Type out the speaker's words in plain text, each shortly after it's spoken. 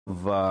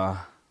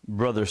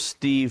Brother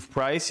Steve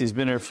Price. He's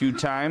been here a few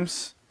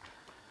times.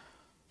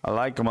 I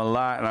like him a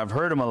lot, and I've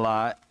heard him a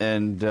lot,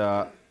 and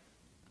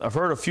I've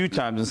heard a few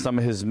times in some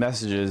of his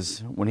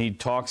messages when he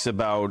talks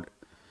about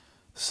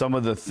some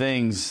of the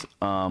things,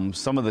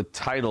 some of the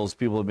titles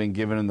people have been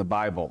given in the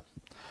Bible,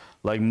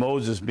 like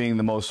Moses being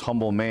the most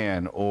humble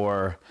man,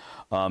 or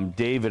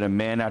David, a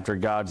man after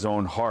God's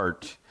own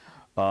heart.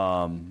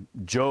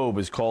 Job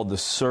is called the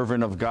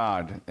servant of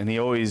God, and he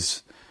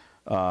always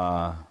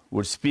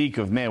would speak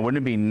of, man,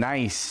 wouldn't it be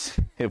nice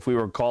if we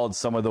were called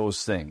some of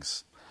those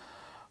things?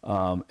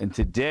 And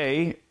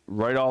today,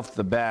 right off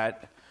the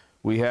bat,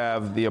 we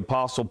have the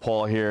Apostle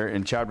Paul here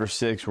in chapter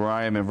 6, where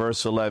I am in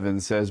verse 11,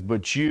 says,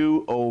 "But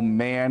you, O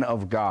man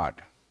of God."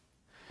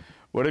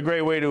 What a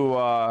great way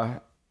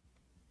to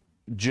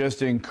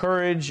just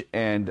encourage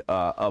and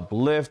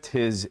uplift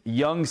his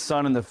young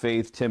son in the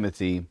faith,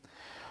 Timothy.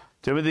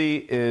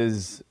 Timothy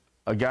is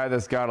a guy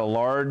that's got a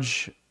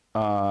large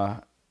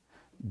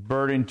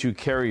burden to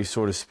carry,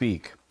 so to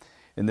speak,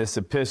 in this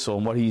epistle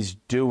and what he's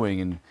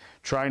doing and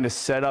trying to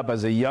set up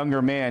as a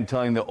younger man,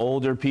 telling the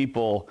older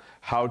people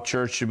how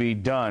church should be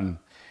done.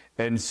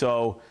 And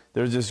so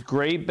there's this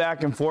great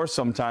back and forth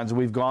sometimes.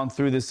 We've gone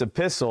through this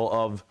epistle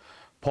of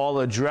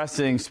Paul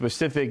addressing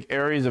specific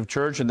areas of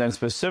church and then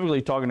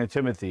specifically talking to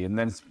Timothy and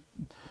then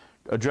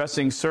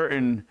addressing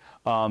certain,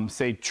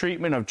 say,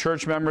 treatment of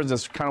church members.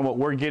 That's kind of what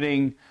we're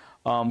getting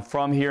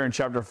from here in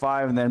chapter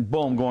 5, and then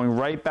boom, going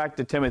right back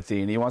to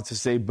Timothy. And he wants to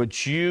say,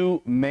 "But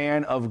you,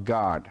 man of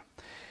God."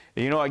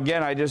 You know,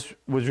 again, I just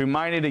was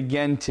reminded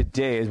again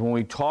today, is when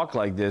we talk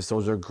like this,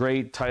 those are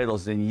great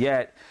titles, and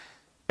yet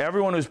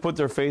everyone who's put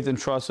their faith and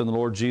trust in the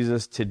Lord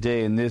Jesus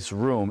today in this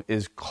room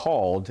is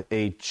called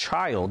a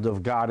child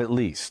of God, at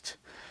least.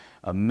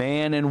 A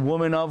man and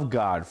woman of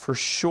God, for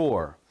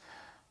sure.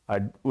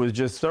 I was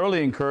just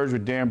thoroughly encouraged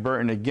with Dan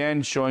Burton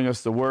again showing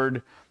us the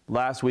word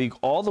last week,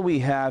 all that we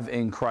have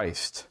in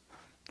Christ.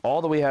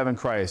 All that we have in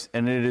Christ.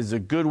 And it is a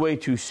good way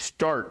to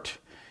start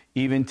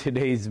even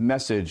today's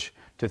message,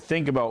 to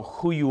think about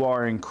who you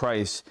are in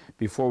Christ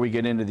before we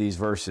get into these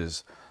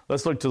verses.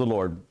 Let's look to the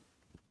Lord.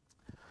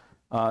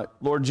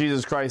 Lord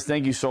Jesus Christ,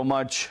 thank you so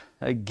much.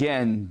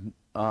 Again,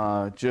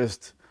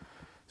 just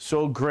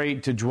so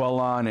great to dwell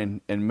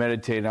on and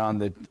meditate on,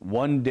 that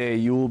one day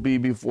you will be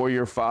before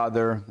your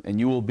Father and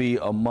you will be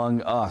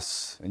among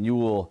us and you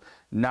will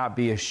not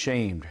be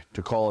ashamed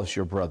to call us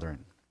your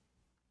brethren.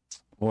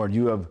 Lord,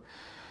 you have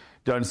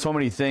done so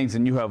many things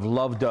and you have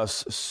loved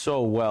us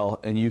so well,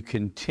 and you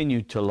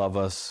continue to love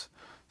us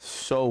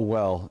so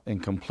well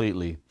and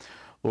completely.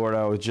 Lord,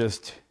 I was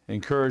just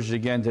encouraged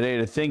again today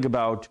to think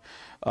about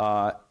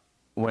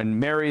when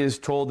Mary is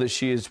told that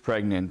she is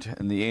pregnant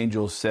and the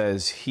angel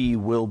says, "He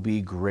will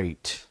be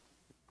great."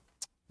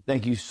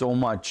 Thank you so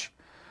much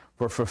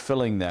for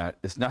fulfilling that.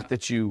 It's not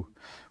that you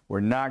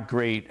were not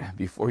great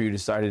before you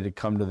decided to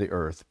come to the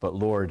earth, but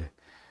Lord,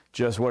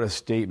 just what a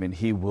statement.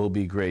 He will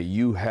be great.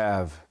 You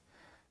have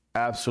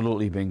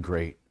absolutely been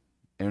great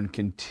and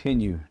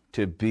continue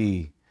to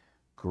be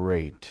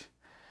great.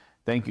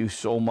 Thank you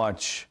so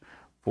much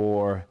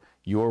for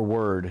your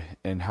word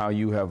and how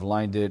you have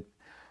lined it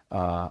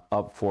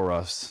up for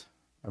us.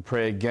 I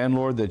pray again,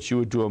 Lord, that you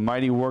would do a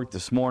mighty work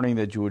this morning,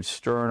 that you would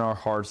stir in our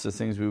hearts the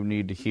things we would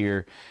need to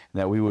hear, and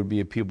that we would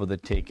be a people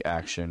that take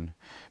action.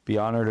 Be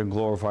honored and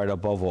glorified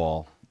above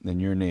all.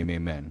 In your name,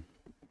 amen.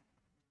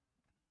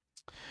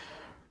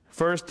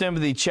 1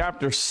 Timothy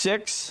chapter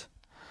 6,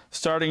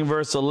 starting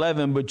verse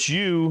 11, "But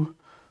you,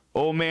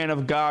 O man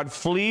of God,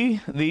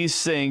 flee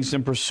these things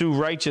and pursue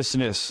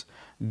righteousness,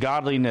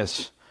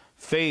 godliness,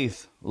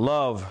 faith,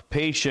 love,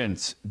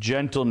 patience,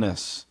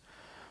 gentleness.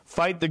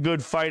 Fight the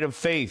good fight of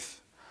faith.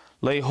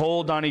 Lay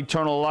hold on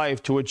eternal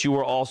life, to which you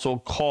were also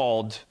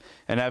called,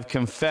 and have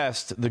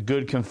confessed the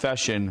good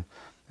confession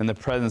in the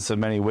presence of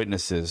many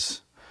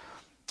witnesses."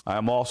 I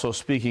am also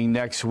speaking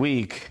next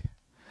week.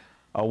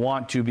 I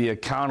want to be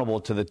accountable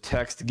to the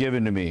text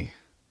given to me,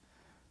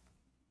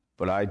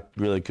 but I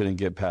really couldn't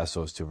get past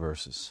those two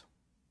verses.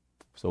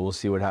 So we'll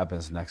see what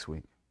happens next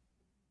week.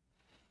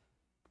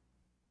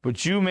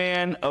 "But you,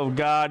 man of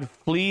God,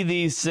 flee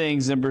these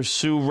things and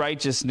pursue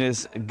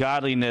righteousness,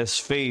 godliness,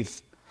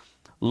 faith,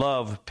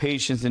 love,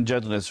 patience, and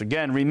gentleness."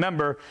 Again,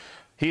 remember,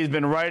 he's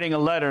been writing a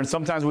letter, and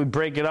sometimes we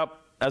break it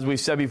up, as we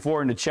said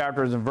before, into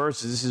chapters and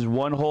verses. This is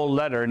one whole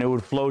letter, and it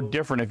would flow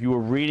different if you were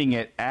reading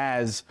it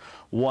as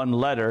one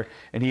letter.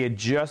 And he had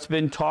just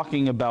been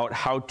talking about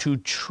how to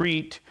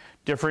treat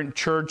different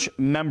church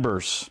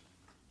members,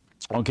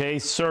 okay,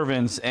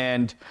 servants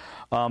and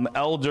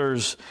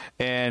elders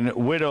and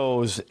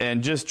widows,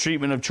 and just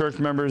treatment of church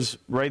members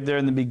right there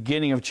in the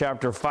beginning of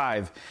chapter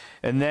 5.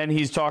 And then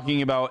he's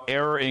talking about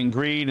error and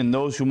greed and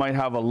those who might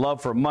have a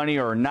love for money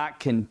or are not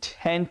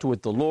content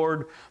with the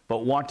Lord,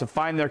 but want to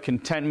find their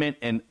contentment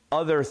in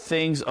other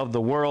things of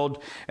the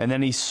world. And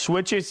then he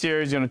switches here.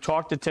 He's going to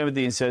talk to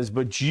Timothy and says,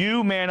 "But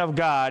you, man of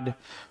God,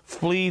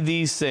 flee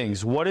these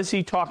things." What is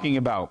he talking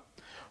about?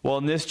 Well,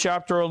 in this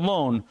chapter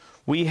alone,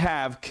 we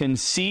have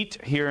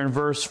conceit here in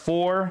verse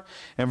 4.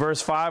 In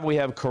verse 5, we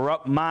have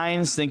corrupt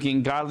minds,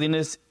 thinking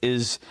godliness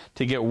is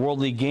to get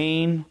worldly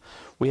gain.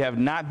 We have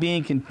not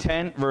being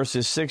content,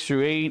 verses 6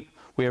 through 8.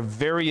 We have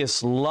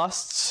various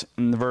lusts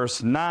in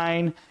verse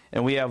 9.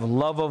 And we have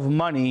love of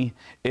money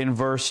in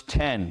verse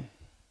 10.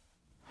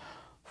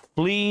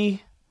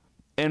 Flee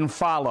and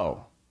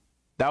follow.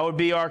 That would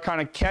be our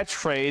kind of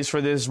catchphrase for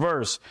this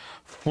verse.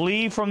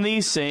 Flee from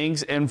these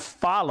things and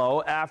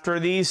follow after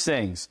these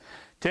things.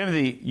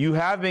 Timothy, you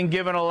have been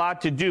given a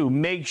lot to do.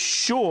 Make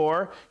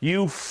sure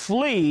you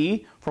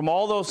flee from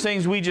all those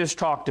things we just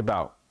talked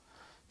about.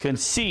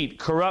 Conceit,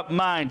 corrupt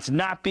minds,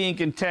 not being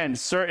content,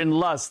 certain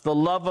lusts, the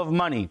love of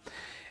money.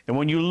 And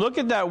when you look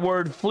at that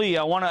word flee,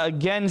 I want to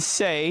again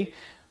say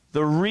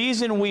the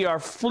reason we are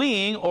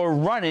fleeing or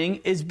running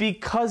is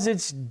because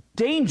it's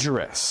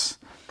dangerous.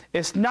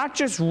 It's not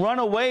just run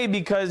away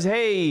because,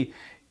 hey,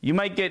 you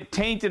might get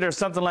tainted or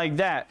something like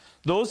that.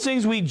 Those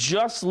things we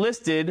just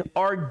listed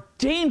are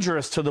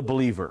dangerous to the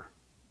believer.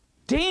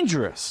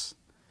 Dangerous.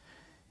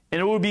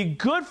 And it would be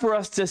good for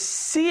us to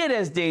see it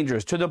as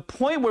dangerous to the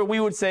point where we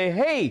would say,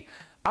 hey,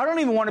 I don't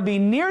even want to be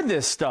near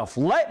this stuff.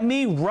 Let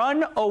me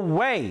run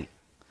away.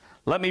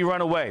 Let me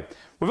run away.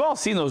 We've all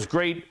seen those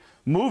great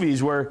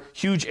movies where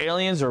huge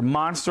aliens or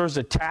monsters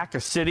attack a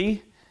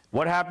city.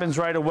 What happens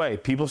right away?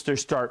 People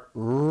start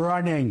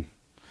running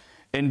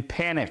in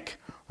panic,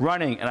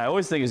 running. And I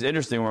always think it's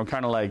interesting when I'm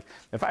kind of like,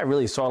 if I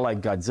really saw like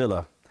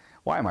Godzilla,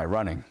 why am I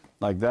running?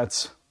 Like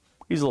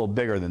he's a little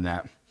bigger than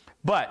that.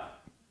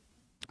 But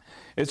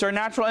it's our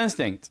natural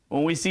instinct.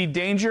 When we see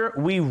danger,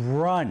 we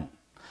run.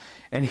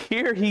 And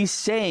here he's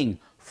saying,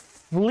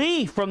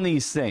 flee from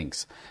these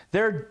things.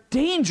 They're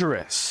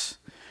dangerous.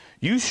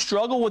 You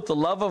struggle with the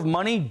love of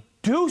money,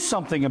 do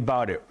something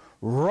about it.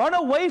 Run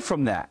away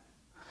from that.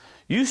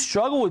 You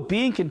struggle with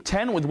being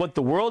content with what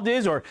the world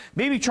is, or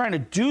maybe trying to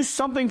do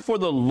something for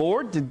the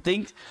Lord to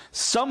think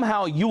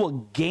somehow you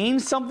will gain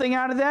something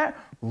out of that.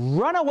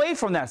 Run away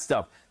from that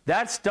stuff.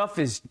 That stuff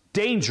is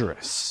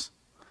dangerous.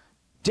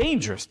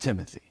 Dangerous,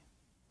 Timothy.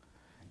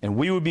 And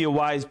we would be a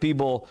wise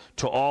people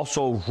to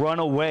also run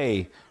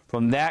away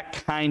from that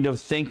kind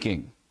of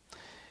thinking.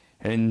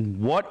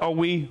 And what are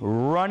we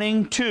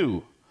running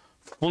to?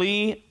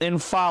 Flee and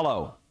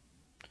follow.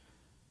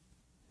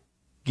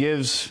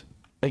 Gives,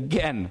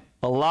 again,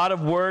 a lot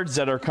of words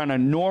that are kind of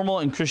normal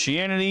in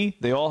Christianity.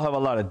 They all have a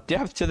lot of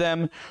depth to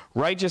them.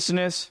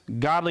 Righteousness,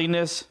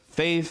 godliness,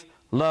 faith,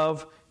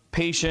 love,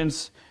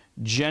 patience,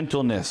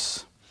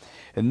 gentleness.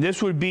 And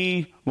this would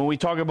be, when we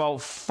talk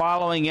about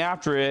following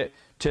after it,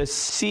 to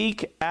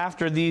seek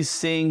after these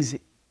things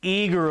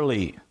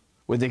eagerly,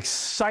 with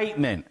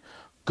excitement.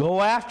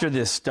 Go after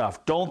this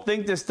stuff. Don't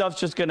think this stuff's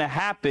just going to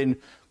happen.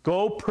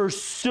 Go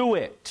pursue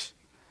it.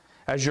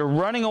 As you're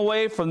running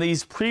away from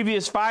these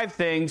previous 5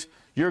 things,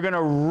 you're going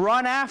to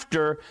run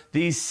after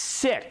these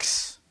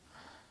 6.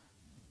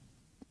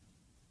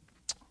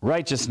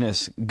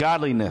 Righteousness,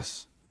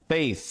 godliness,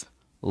 faith,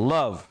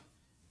 love,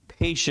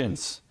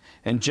 patience,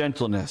 and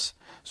gentleness.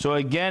 So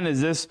again, as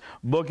this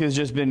book has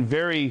just been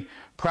very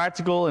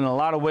practical in a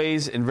lot of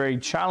ways and very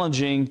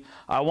challenging,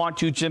 I want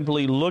to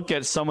simply look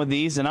at some of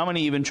these, and I'm going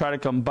to even try to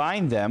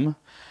combine them,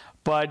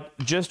 but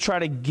just try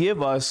to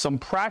give us some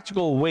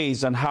practical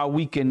ways on how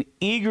we can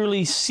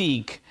eagerly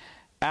seek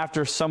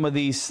after some of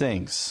these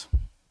things.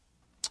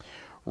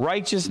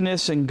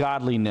 Righteousness and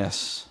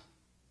godliness.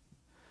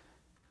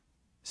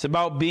 It's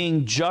about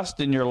being just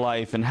in your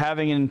life and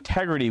having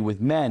integrity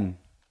with men.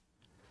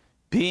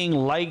 Being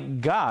like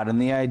God, and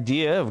the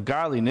idea of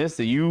godliness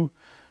that you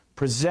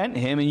present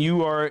him and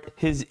you are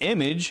his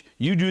image,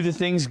 you do the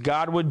things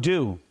God would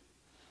do.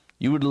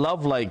 You would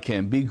love like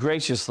him, be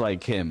gracious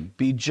like him,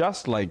 be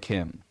just like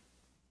him.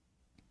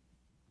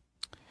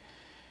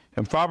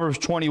 In Proverbs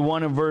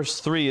 21 and verse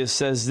 3, it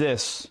says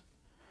this,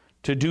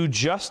 to do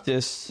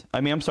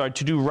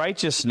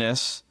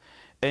righteousness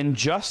and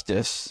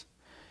justice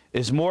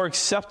is more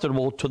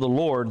acceptable to the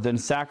Lord than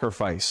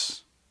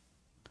sacrifice.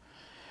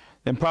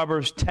 In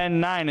Proverbs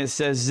 10:9, it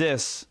says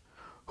this,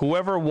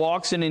 whoever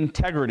walks in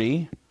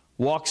integrity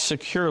walks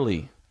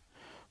securely,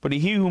 but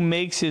he who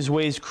makes his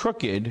ways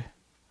crooked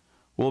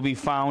will be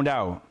found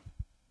out.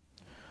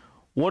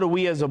 What do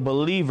we as a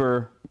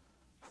believer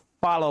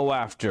follow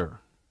after?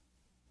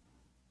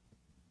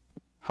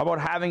 How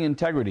about having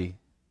integrity?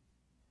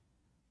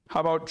 How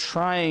about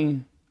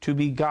trying to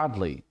be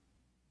godly?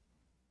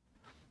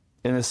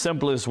 In the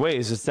simplest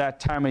ways, it's that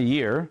time of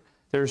year.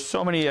 There's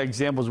so many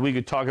examples we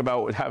could talk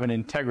about with having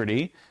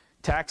integrity.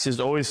 Taxes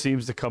always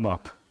seems to come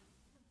up,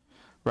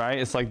 right?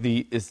 It's like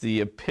it's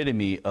the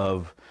epitome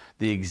of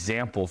the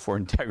example for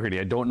integrity.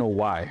 I don't know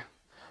why,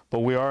 but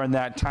we are in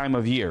that time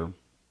of year.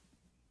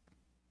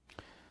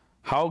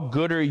 How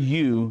good are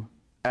you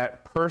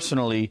at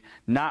personally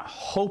not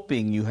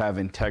hoping you have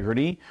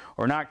integrity,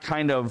 or not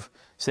kind of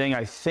saying,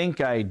 I think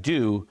I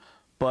do,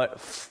 but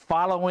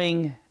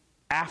following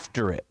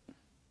after it?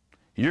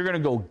 You're going to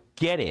go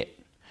get it.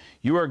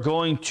 You are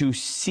going to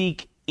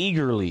seek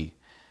eagerly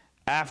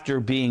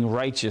after being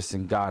righteous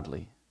and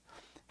godly.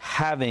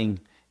 having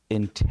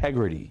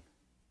integrity.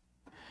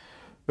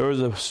 There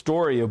was a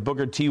story of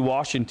Booker T.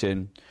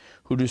 Washington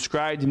who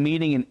described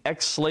meeting an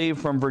ex-slave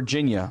from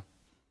Virginia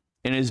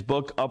in his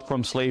book, Up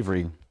from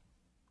Slavery.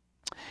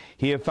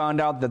 He had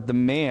found out that the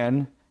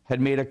man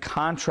had made a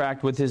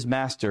contract with his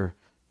master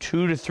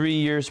 2 to 3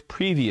 years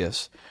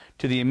previous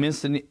to the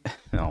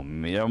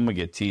I'm going to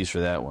get teased for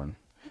that one.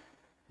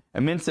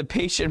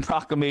 Emancipation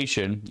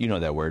Proclamation, you know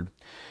that word,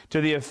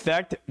 to the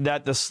effect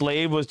that the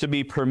slave was to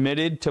be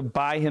permitted to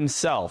buy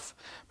himself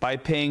by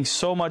paying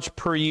so much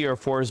per year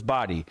for his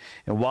body.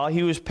 And while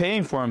he was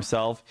paying for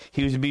himself,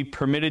 he was to be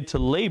permitted to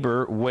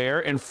labor where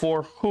and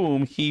for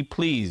whom he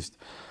pleased.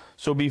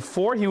 So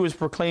before he was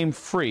proclaimed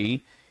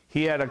free,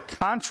 he had a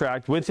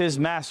contract with his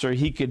master.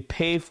 He could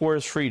pay for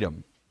his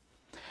freedom.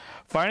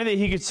 Finding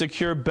that he could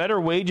secure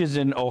better wages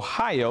in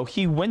Ohio,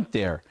 he went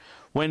there.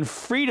 When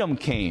freedom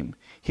came,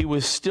 he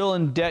was still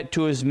in debt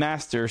to his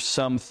master,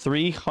 some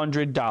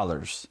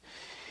 $300.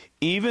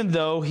 Even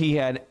though he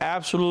had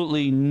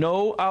absolutely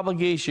no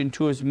obligation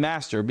to his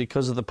master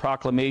because of the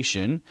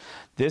proclamation,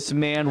 this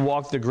man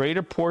walked the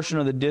greater portion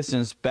of the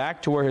distance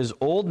back to where his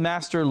old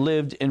master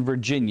lived in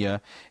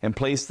Virginia and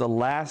placed the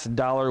last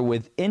dollar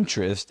with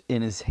interest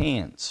in his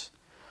hands.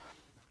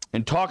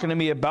 In talking to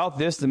me about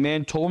this, the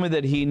man told me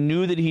that he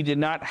knew that he did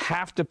not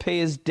have to pay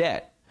his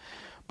debt,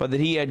 but that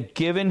he had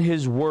given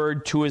his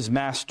word to his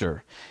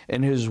master,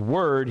 and his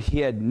word he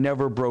had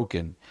never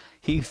broken.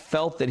 He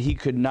felt that he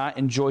could not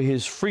enjoy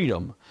his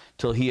freedom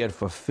till he had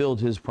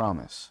fulfilled his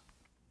promise.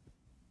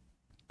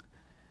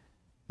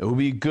 It would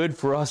be good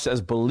for us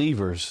as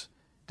believers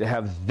to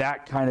have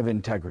that kind of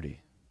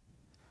integrity,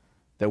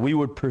 that we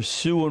would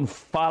pursue and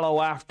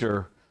follow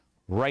after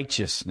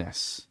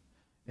righteousness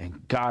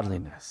and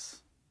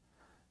godliness,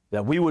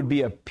 that we would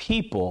be a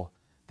people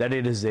that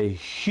it is a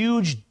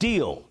huge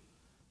deal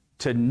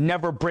to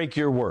never break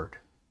your word.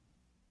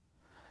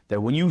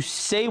 That when you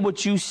say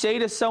what you say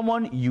to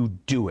someone, you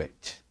do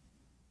it.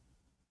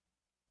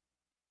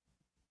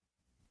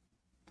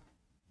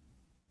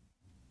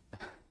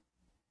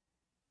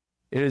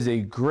 It is a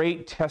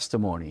great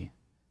testimony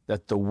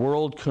that the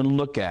world can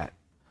look at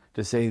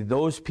to say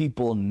those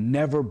people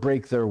never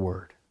break their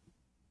word.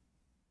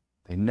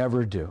 They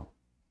never do.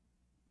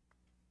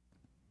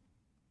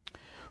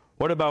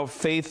 What about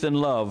faith and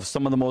love?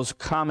 Some of the most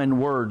common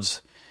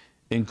words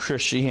in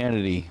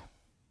Christianity.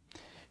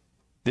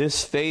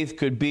 This faith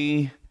could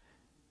be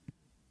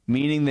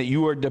meaning that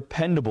you are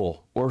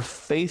dependable or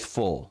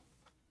faithful.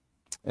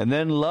 And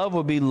then love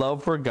would be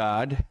love for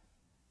God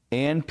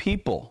and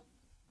people.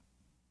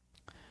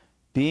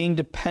 Being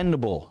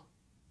dependable,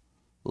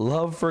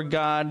 love for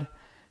God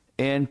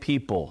and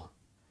people.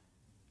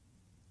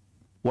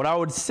 What I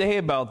would say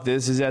about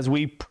this is as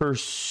we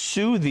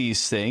pursue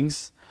these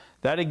things,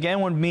 that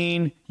again would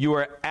mean you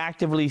are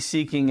actively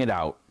seeking it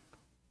out.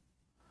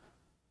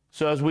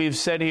 So as we've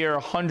said here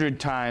 100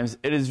 times,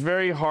 it is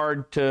very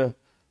hard to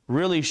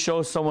really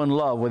show someone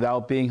love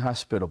without being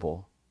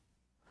hospitable.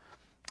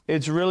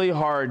 It's really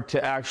hard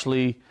to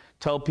actually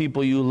tell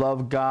people you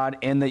love God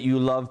and that you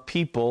love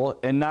people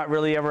and not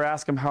really ever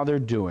ask them how they're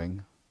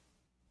doing.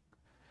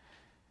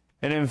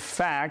 And in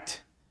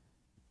fact,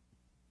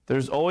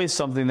 there's always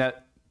something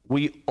that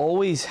we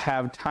always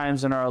have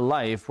times in our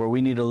life where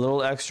we need a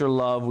little extra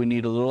love, we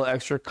need a little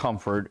extra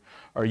comfort.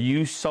 Are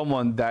you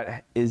someone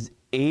that is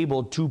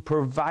able to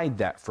provide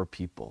that for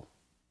people?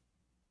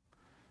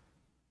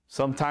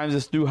 Sometimes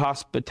it's through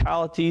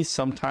hospitality,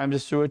 sometimes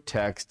it's through a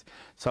text,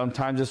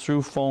 sometimes it's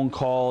through phone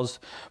calls.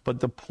 But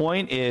the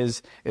point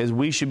is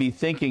we should be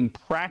thinking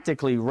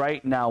practically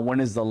right now, when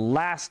is the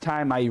last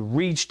time I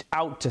reached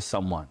out to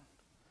someone?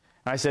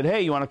 I said, hey,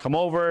 you want to come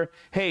over?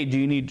 Hey, do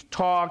you need to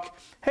talk?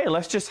 Hey,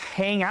 let's just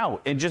hang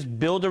out and just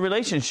build a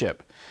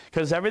relationship.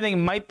 Because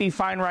everything might be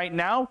fine right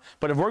now,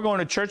 but if we're going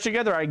to church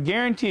together, I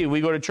guarantee you, we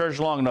go to church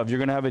long enough, you're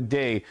going to have a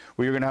day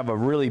where you're going to have a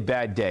really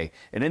bad day.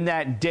 And in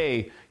that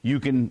day,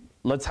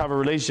 let's have a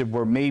relationship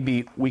where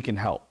maybe we can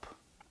help.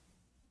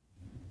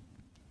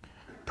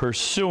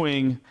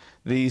 Pursuing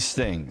these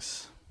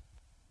things.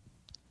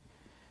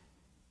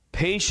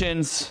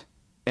 Patience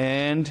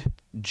and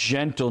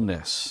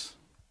gentleness.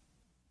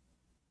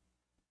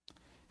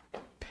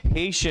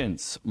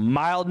 Patience,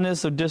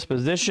 mildness of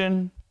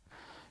disposition,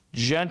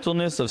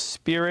 gentleness of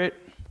spirit.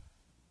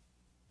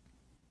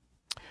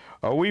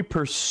 Are we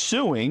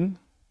pursuing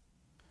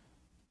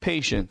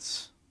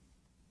patience?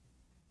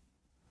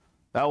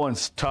 That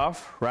one's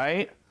tough,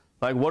 right?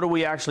 Like, what are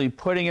we actually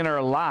putting in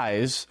our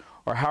lives,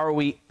 or how are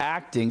we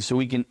acting so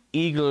we can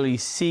eagerly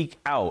seek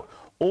out?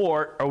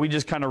 Or are we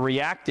just kind of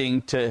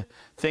reacting to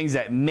things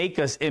that make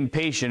us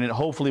impatient and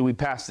hopefully we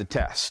pass the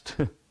test?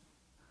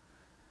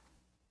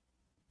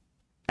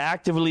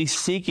 Actively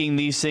seeking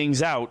these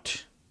things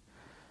out.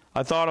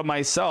 I thought of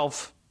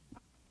myself,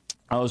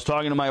 I was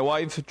talking to my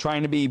wife,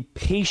 trying to be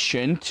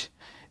patient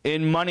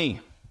in money.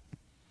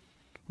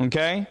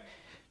 Okay?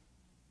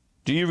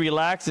 Do you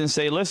relax and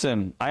say,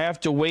 listen, I have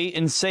to wait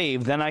and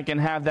save, then I can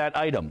have that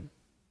item?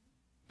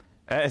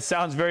 It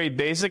sounds very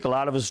basic. A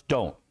lot of us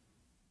don't.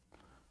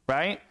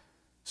 Right?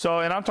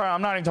 So, and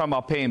I'm not even talking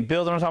about paying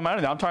bills. I'm not talking about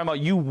anything. I'm talking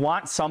about you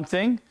want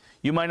something.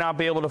 You might not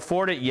be able to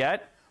afford it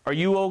yet. Are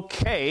you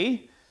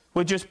okay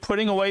with just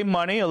putting away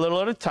money a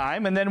little at a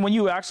time, and then when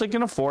you actually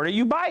can afford it,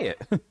 you buy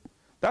it?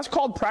 That's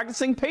called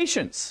practicing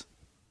patience.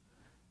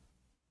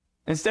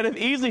 Instead of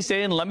easily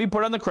saying, let me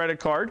put on the credit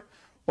card,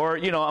 or,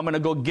 I'm going to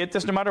go get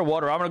this no matter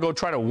what, or I'm going to go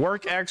try to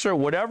work extra,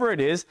 whatever it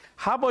is,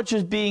 how about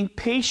just being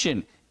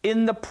patient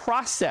in the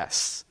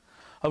process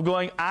of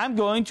going, I'm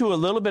going to a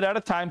little bit at a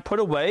time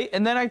put away,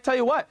 and then I tell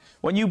you what,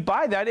 when you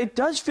buy that, it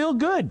does feel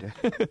good.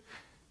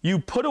 You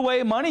put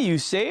away money, you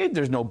save,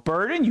 there's no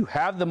burden, you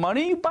have the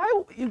money, you buy,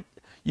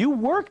 you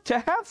work to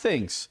have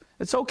things.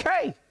 It's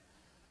okay.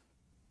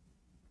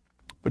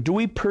 But do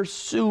we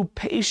pursue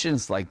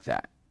patience like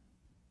that?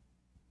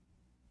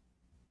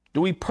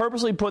 Do we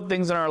purposely put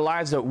things in our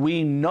lives that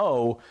we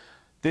know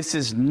this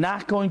is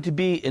not going to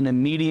be an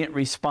immediate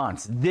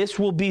response? This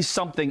will be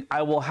something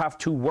I will have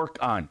to work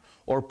on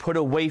or put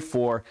away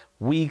for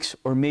weeks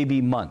or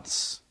maybe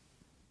months.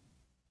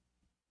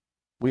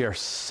 We are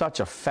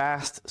such a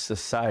fast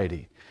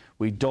society.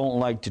 We don't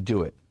like to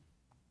do it.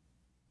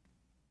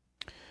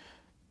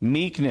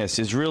 Meekness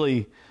is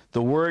really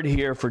the word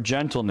here for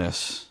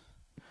gentleness.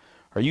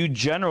 Are you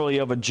generally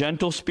of a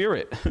gentle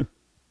spirit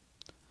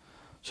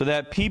so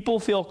that people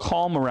feel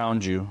calm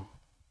around you?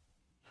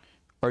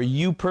 Are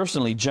you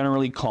personally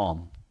generally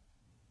calm?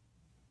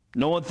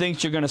 No one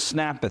thinks you're going to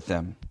snap at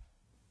them.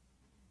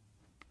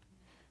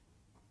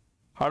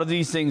 How do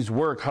these things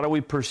work? How do we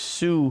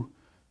pursue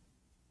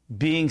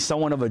being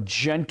someone of a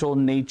gentle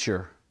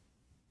nature?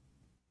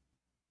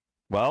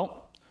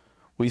 Well,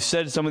 we've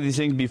said some of these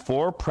things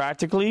before.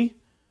 Practically,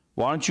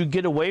 why don't you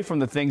get away from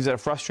the things that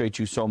frustrate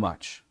you so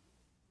much?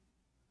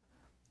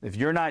 If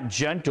you're not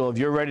gentle, if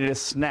you're ready to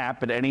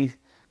snap at any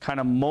kind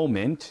of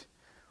moment,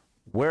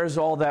 where's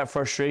all that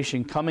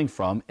frustration coming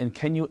from, and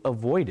can you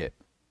avoid it?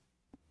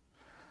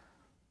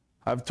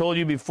 I've told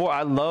you before,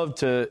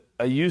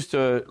 I used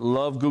to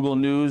love Google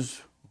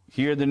News,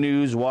 hear the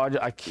news, watch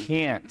it. I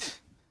can't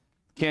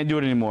do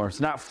it anymore. It's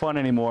not fun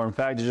anymore. In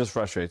fact, it just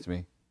frustrates me.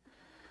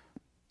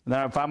 And then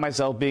I find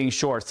myself being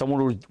short.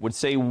 Someone would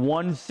say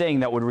one thing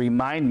that would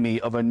remind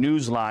me of a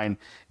news line,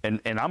 and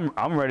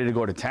I'm ready to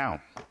go to town.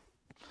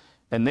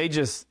 And they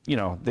just,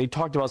 they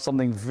talked about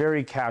something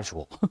very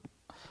casual.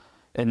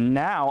 And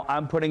now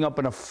I'm putting up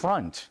an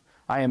affront.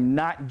 I am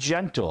not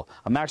gentle.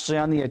 I'm actually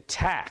on the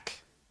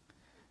attack.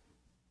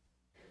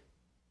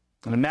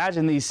 And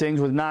imagine these things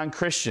with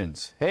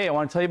non-Christians. Hey, I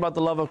want to tell you about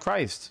the love of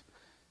Christ.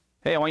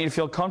 Hey, I want you to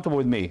feel comfortable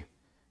with me.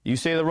 You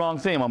say the wrong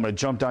thing, I'm going to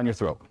jump down your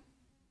throat.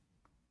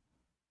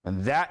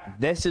 And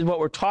this is what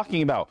we're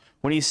talking about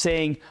when he's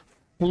saying,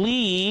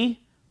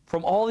 flee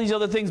from all these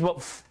other things,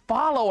 but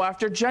follow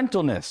after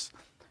gentleness.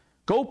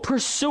 Go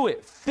pursue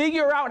it.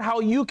 Figure out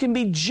how you can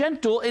be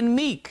gentle and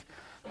meek.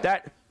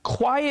 That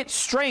quiet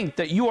strength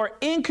that you are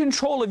in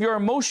control of your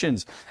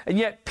emotions. And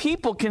yet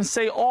people can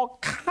say all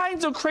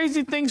kinds of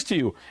crazy things to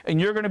you, and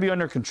you're going to be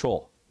under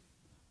control.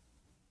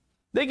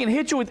 They can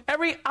hit you with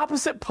every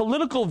opposite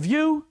political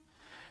view.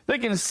 They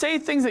can say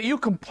things that you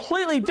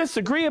completely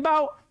disagree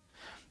about.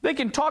 They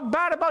can talk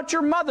bad about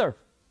your mother.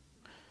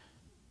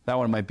 That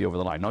one might be over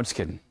the line. No, just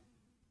kidding.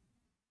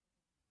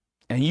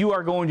 And you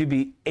are going to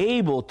be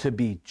able to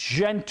be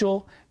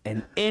gentle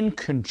and in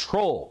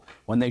control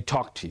when they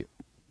talk to you.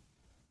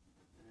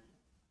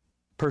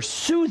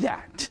 Pursue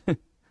that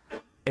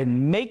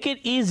and make it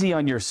easy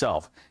on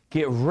yourself.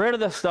 Get rid of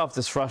the stuff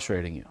that's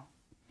frustrating you.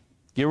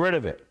 Get rid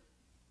of it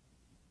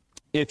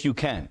if you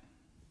can.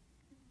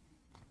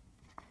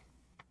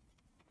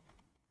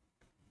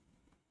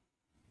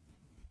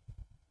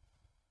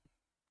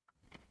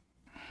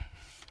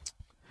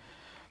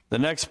 The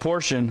next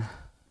portion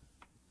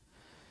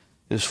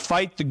is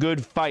fight the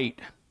good fight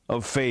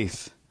of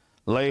faith.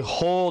 Lay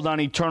hold on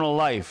eternal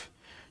life,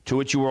 to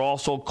which you were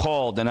also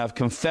called, and have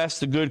confessed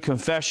the good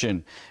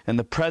confession in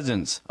the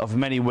presence of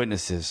many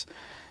witnesses.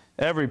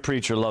 Every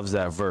preacher loves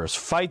that verse.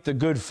 Fight the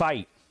good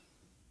fight.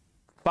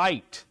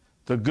 Fight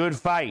the good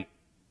fight.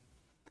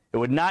 It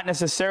would not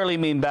necessarily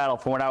mean battle,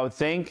 from what I would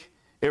think.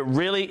 It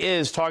really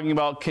is talking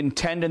about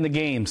contend in the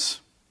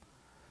games.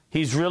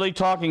 He's really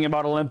talking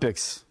about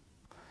Olympics.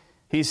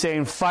 He's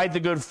saying fight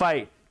the good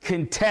fight.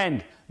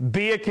 Contend.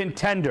 Be a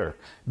contender.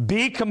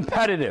 Be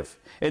competitive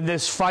in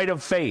this fight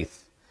of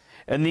faith.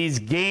 In these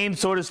games,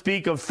 so to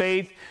speak, of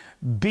faith,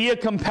 be a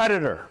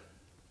competitor.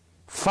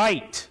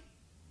 Fight.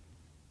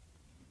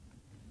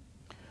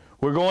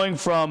 We're going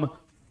from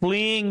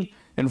fleeing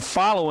and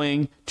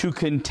following to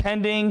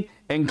contending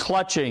and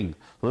clutching,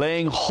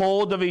 laying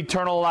hold of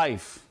eternal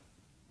life.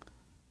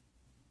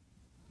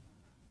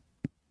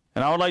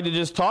 And I would like to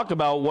just talk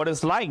about what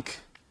it's like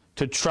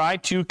to try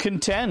to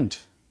contend.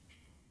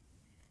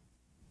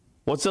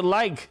 What's it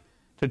like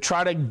to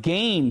try to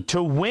gain,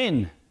 to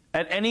win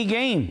at any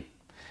game?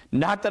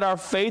 Not that our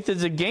faith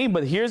is a game,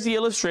 but here's the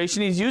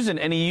illustration he's using,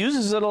 and he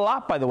uses it a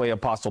lot, by the way,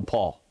 Apostle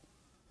Paul.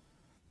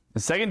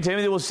 In 2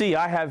 Timothy, we'll see,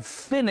 I have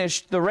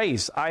finished the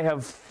race. I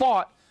have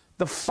fought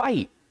the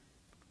fight.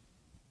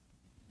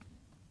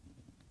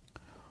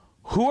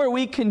 Who are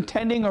we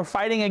contending or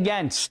fighting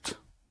against?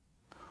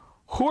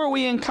 Who are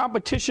we in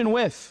competition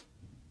with?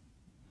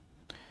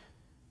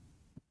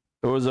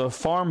 There was a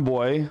farm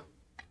boy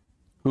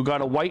who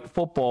got a white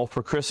football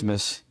for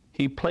Christmas.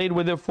 He played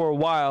with it for a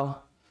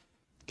while,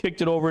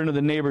 kicked it over into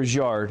the neighbor's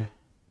yard.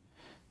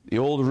 The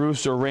old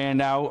rooster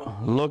ran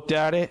out, looked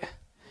at it,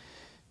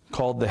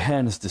 called the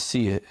hens to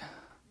see it.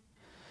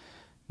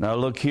 Now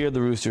look here,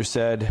 the rooster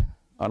said,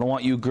 I don't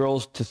want you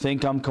girls to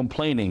think I'm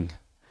complaining,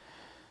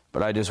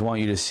 but I just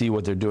want you to see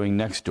what they're doing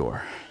next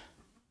door.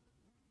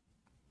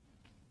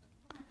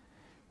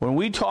 When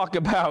we talk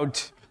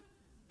about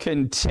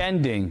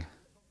contending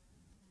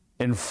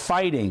and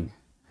fighting,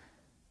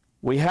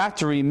 we have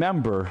to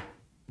remember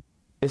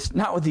it's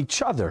not with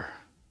each other.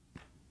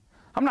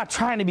 I'm not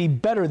trying to be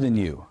better than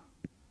you.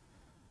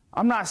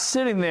 I'm not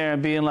sitting there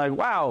and being like,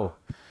 wow,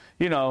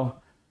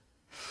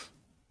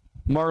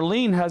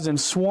 Marlene hasn't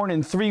sworn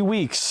in 3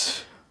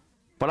 weeks,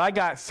 but I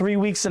got 3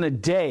 weeks in a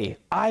day.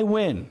 I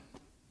win.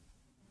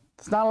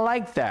 It's not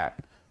like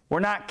that. We're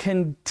not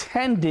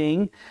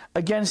contending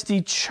against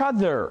each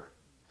other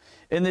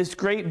in this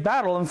great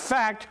battle. In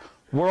fact,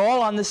 we're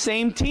all on the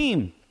same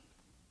team.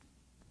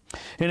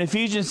 In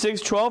Ephesians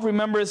 6:12,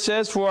 remember it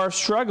says, for our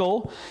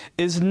struggle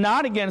is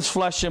not against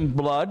flesh and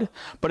blood,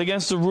 but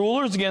against the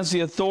rulers, against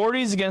the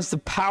authorities, against the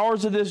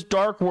powers of this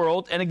dark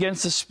world, and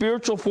against the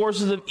spiritual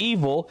forces of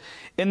evil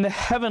in the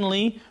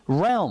heavenly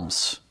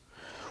realms.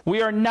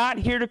 We are not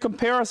here to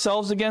compare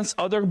ourselves against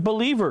other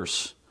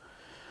believers.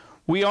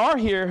 We are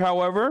here,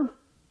 however,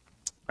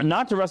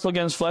 not to wrestle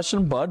against flesh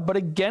and blood, but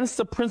against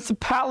the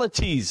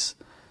principalities.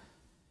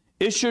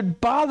 It should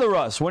bother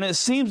us when it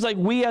seems like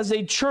we as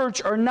a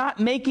church are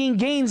not making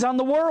gains on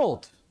the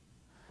world.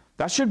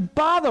 That should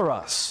bother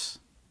us.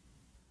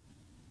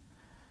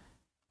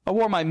 I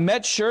wore my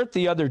Mets shirt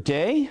the other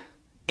day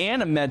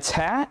and a Mets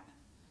hat.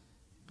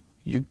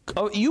 You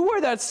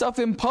wear that stuff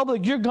in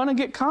public, you're going to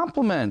get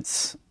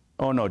compliments.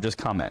 Oh no, just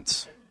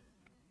comments.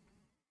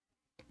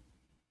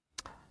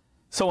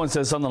 Someone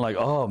says something like,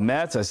 oh,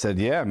 Mets. I said,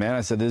 yeah, man.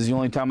 I said, this is the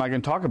only time I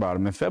can talk about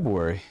them in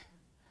February.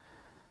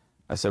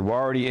 I said, we're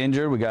already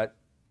injured.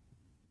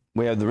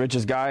 We have the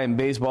richest guy in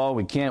baseball.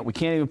 We can't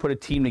even put a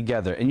team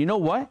together. And you know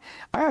what?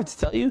 I have to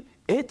tell you,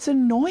 it's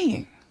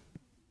annoying.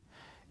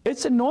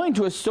 It's annoying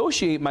to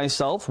associate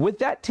myself with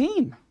that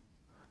team.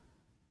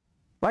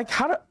 Like,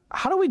 how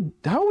are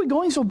we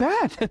going so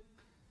bad?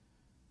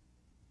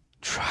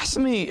 Trust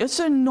me, it's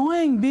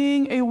annoying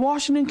being a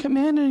Washington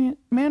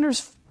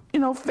Commanders,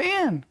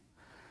 fan.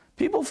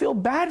 People feel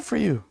bad for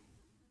you.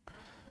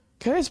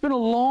 Okay, it's been a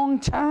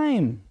long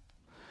time.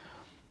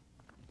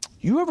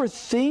 You ever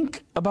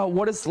think about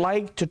what it's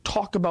like to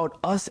talk about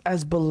us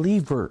as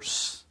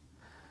believers?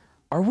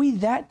 Are we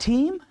that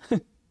team?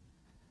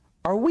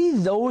 Are we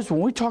those,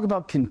 when we talk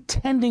about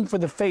contending for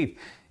the faith,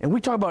 and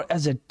we talk about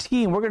as a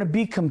team, we're going to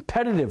be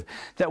competitive,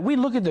 that we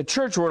look at the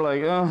church, we're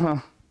like,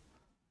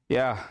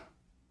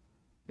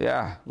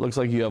 yeah, looks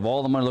like you have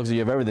all the money, looks like you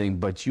have everything,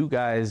 but you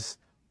guys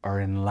are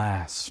in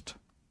last.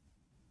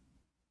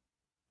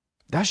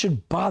 That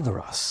should bother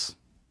us.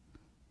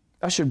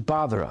 That should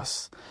bother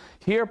us.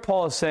 Here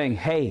Paul is saying,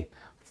 hey,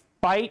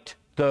 fight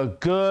the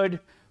good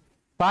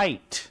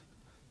fight.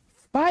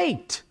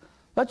 Fight.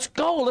 Let's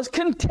go. Let's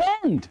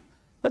contend.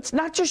 Let's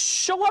not just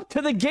show up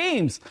to the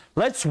games.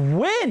 Let's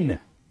win.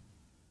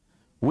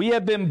 We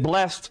have been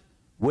blessed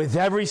with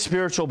every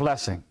spiritual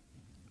blessing.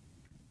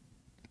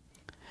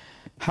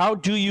 How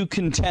do you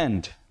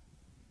contend?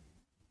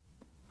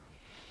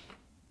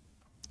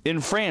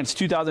 In France,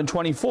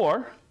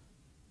 2024,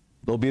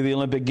 there'll be the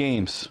Olympic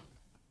Games.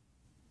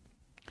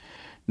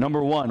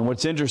 Number one,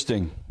 what's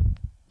interesting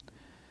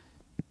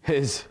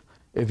is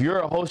if you're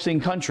a hosting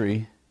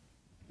country,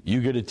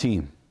 you get a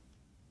team.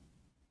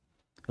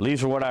 At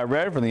least from what I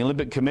read from the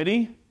Olympic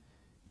Committee,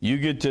 you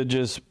get to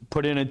just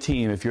put in a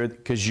team.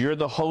 Because you're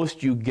the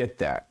host, you get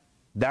that.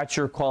 That's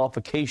your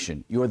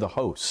qualification. You're the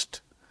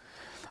host.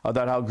 I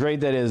thought how great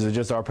that is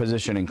just our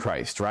position in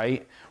Christ,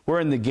 right? We're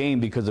in the game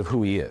because of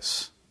who he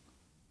is.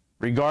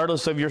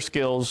 Regardless of your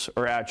skills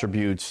or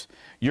attributes,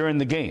 you're in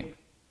the game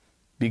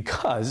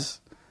because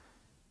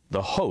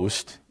the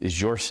host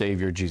is your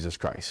Savior, Jesus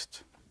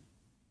Christ.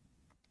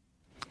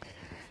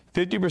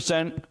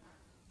 50%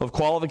 of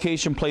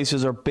qualification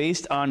places are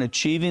based on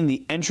achieving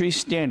the entry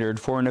standard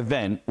for an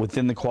event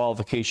within the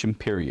qualification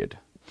period.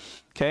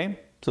 Okay?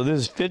 So this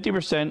is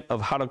 50%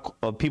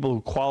 of people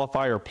who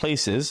qualify or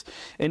places.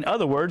 In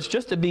other words,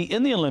 just to be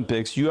in the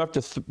Olympics, you have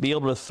to be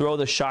able to throw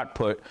the shot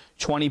put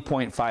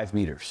 20.5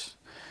 meters.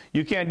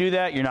 You can't do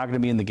that, you're not going to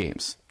be in the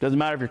games. Doesn't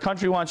matter if your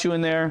country wants you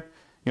in there.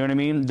 You know what I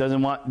mean?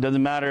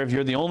 Doesn't matter if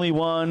you're the only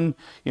one,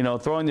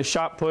 throwing the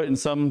shot put in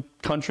some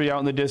country out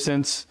in the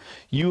distance.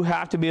 You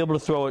have to be able to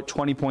throw it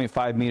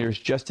 20.5 meters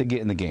just to get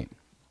in the game.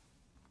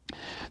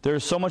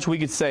 There's so much we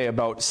could say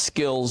about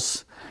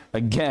skills,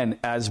 again,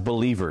 as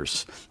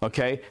believers,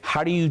 okay?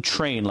 How do you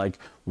train? Like,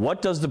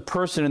 what does the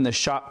person in the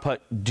shot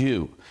put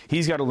do?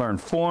 He's got to learn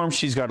form.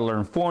 She's got to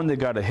learn form. They've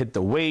got to hit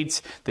the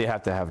weights. They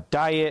have to have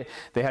diet.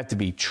 They have to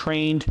be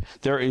trained.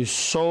 There is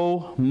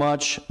so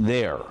much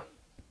there.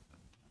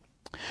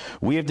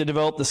 We have to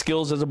develop the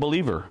skills as a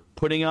believer,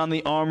 putting on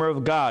the armor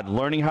of God,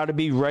 learning how to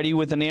be ready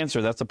with an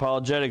answer. That's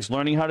apologetics.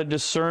 Learning how to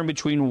discern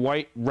between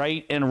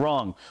right and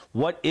wrong.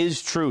 What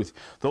is truth?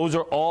 Those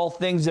are all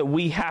things that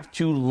we have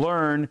to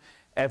learn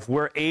if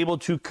we're able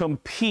to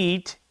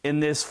compete in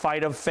this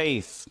fight of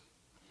faith.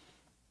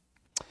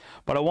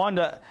 But I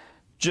wanted to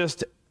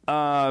just,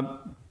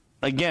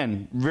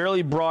 again,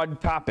 really broad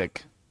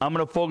topic. I'm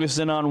going to focus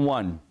in on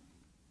one.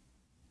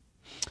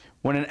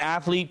 When an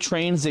athlete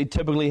trains, they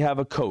typically have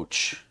a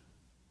coach.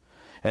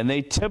 And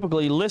they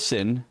typically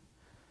listen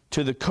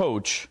to the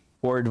coach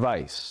for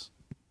advice.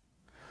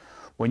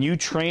 When you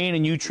train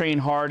and you train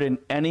hard in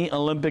any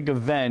Olympic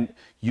event,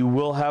 you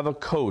will have a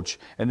coach.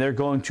 And they're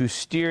going to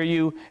steer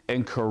you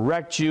and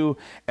correct you.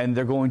 And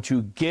they're going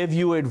to give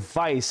you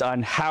advice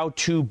on how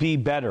to be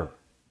better.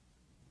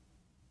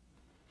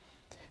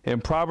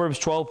 In Proverbs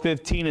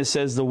 12:15, it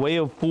says, "The way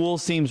of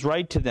fools seems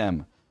right to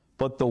them,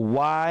 but the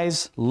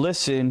wise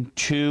listen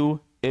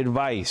to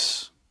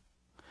advice.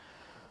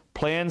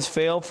 Plans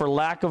fail for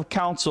lack of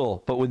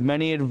counsel, but with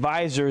many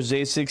advisors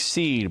they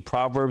succeed."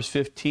 Proverbs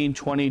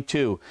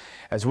 15:22.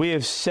 As we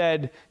have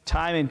said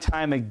time and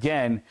time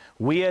again,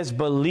 we as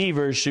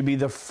believers should be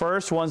the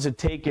first ones to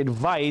take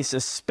advice,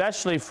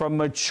 especially from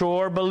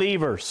mature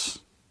believers.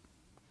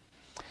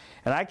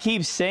 And I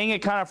keep saying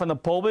it kind of from the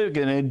pulpit,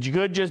 and it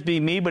could just be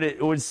me, but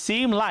it would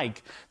seem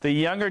like the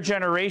younger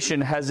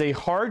generation has a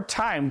hard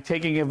time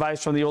taking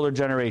advice from the older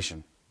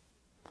generation.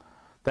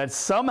 That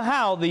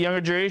somehow the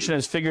younger generation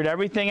has figured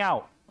everything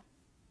out.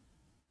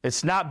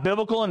 It's not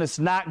biblical and it's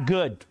not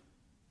good.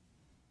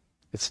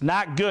 It's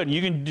not good.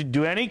 You can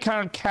do any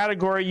kind of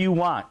category you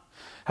want.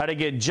 How to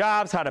get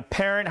jobs, how to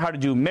parent, how to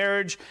do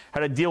marriage, how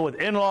to deal with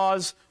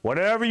in-laws,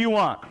 whatever you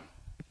want.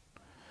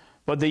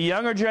 But the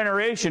younger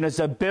generation, it's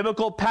a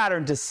biblical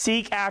pattern to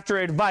seek after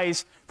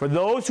advice for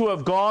those who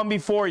have gone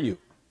before you.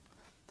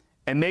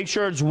 And make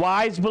sure it's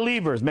wise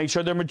believers. Make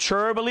sure they're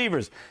mature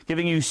believers,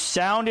 giving you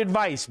sound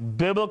advice,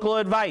 biblical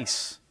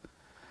advice.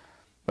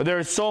 But there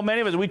are so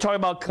many of us, we talk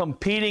about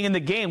competing in the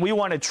game. We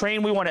want to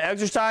train, we want to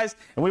exercise,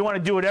 and we want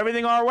to do it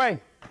everything our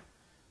way.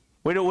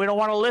 We don't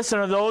want to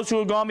listen to those who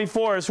have gone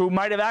before us who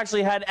might have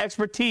actually had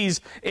expertise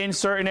in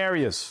certain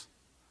areas.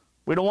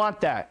 We don't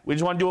want that. We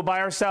just want to do it by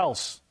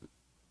ourselves.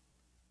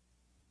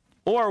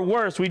 Or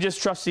worse, we just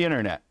trust the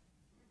internet.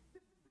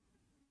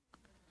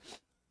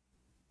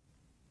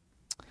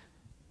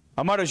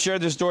 I might have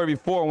shared this story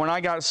before. When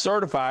I got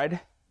certified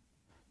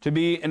to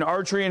be an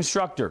archery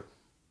instructor,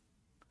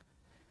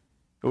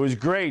 it was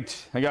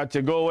great. I got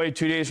to go away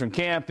 2 days from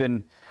camp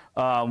and,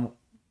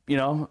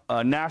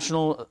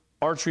 National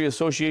Archery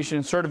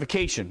Association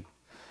certification.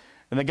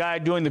 And the guy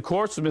doing the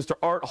course was Mr.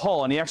 Art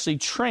Hall, and he actually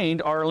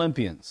trained our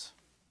Olympians.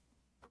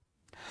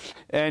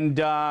 And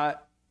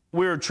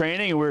we were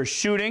training and we were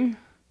shooting,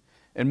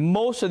 and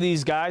most of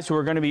these guys who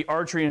were going to be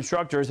archery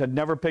instructors had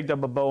never picked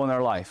up a bow in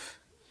their life.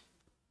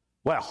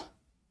 Well,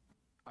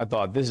 I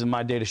thought, this is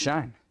my day to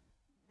shine.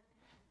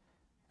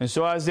 And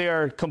so as they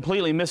are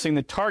completely missing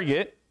the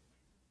target,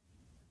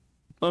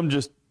 I'm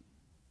just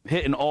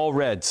hitting all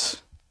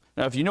reds.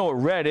 Now, if you know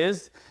what red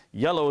is,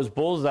 yellow is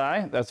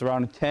bullseye. That's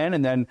around 10.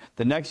 And then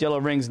the next yellow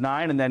ring's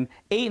 9. And then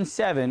 8 and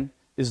 7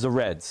 is the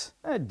reds.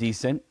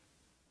 Decent.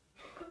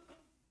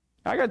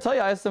 I got to tell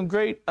you, I had some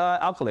great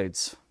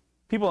accolades.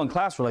 People in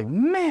class were like,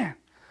 man,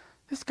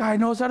 this guy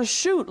knows how to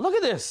shoot. Look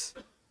at this.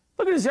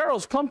 Look at his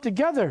arrows clumped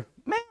together.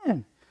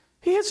 Man,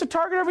 he hits the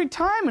target every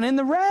time and in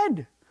the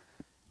red.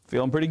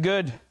 Feeling pretty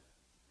good.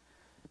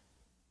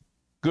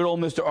 Good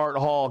old Mr. Art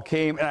Hall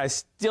came, and I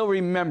still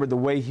remember the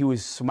way he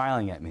was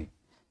smiling at me.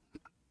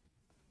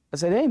 I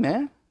said, hey,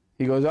 man.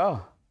 He goes,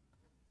 oh.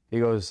 He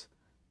goes,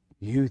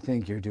 you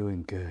think you're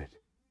doing good.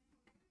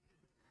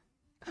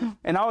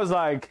 And I was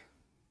like,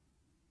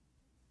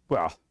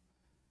 well,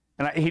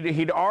 and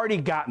he'd already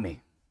got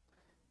me.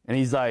 And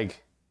he's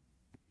like,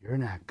 you're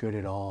not good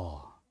at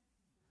all.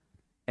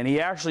 And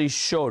he actually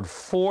showed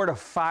 4 to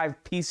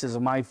 5 pieces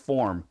of my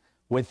form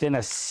within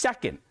a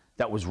second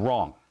that was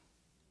wrong.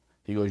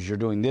 He goes, you're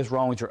doing this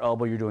wrong with your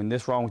elbow. You're doing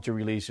this wrong with your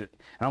release. And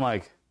I'm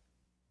like,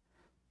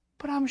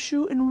 but I'm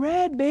shooting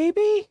red,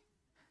 baby.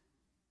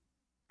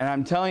 And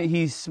I'm telling you,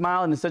 he's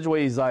smiling in such a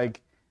way, he's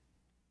like,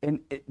 and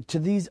to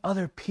these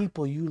other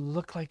people, you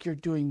look like you're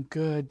doing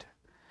good.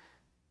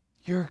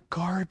 You're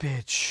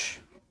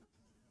garbage.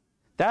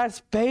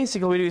 That's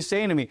basically what he was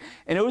saying to me.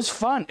 And it was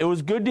fun. It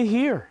was good to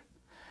hear,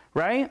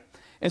 right?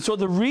 And so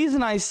the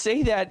reason I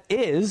say that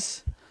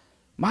is,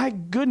 my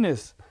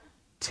goodness,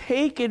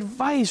 take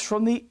advice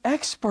from the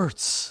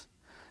experts.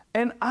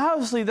 And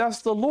obviously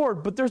that's the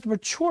Lord, but there's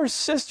mature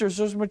sisters,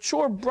 there's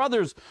mature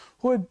brothers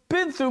who have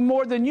been through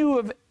more than you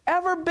have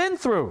ever been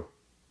through.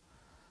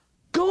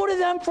 Go to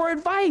them for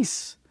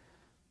advice.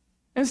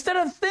 Instead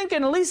of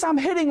thinking, at least I'm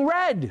hitting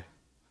red.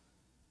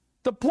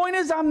 The point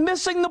is I'm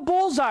missing the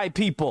bullseye,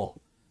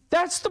 people.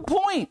 That's the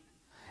point.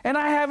 And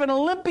I have an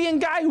Olympian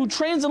guy who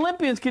trains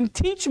Olympians, can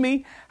teach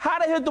me how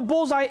to hit the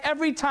bullseye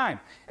every time.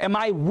 Am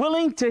I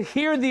willing to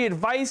hear the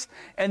advice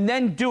and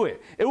then do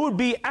it? It would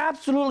be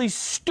absolutely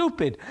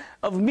stupid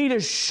of me to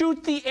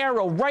shoot the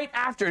arrow right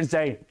after and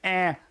say,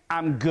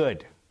 I'm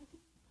good.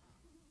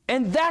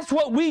 And that's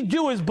what we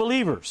do as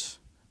believers,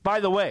 by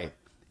the way.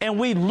 And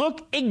we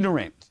look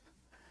ignorant.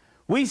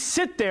 We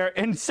sit there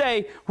and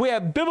say, we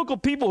have biblical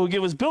people who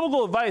give us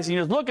biblical advice, and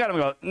you just look at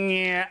them and go,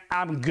 yeah,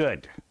 I'm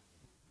good.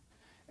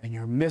 And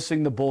you're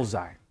missing the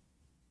bullseye.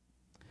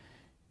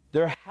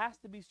 There has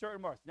to be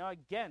certain marks. Now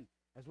again,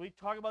 as we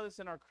talk about this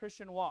in our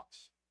Christian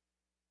walks,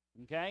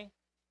 okay,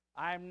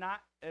 I'm not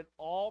at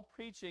all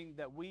preaching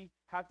that we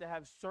have to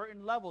have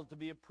certain levels to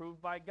be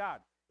approved by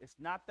God. It's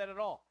not that at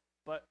all.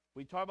 But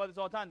we talk about this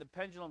all the time, the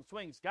pendulum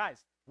swings.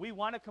 Guys, we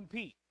want to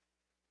compete.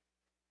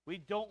 We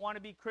don't want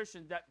to be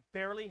Christians that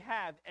barely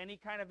have any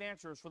kind of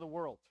answers for the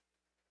world.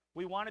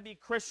 We want to be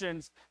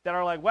Christians that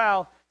are like,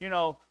 well,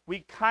 we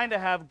kind of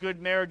have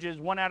good marriages,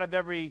 1 out of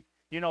every,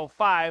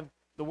 5.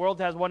 The world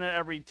has 1 out of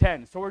every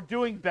 10. So we're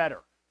doing better.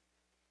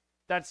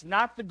 That's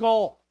not the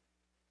goal.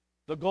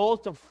 The goal is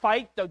to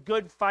fight the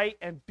good fight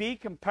and be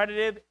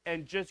competitive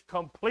and just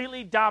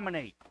completely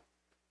dominate.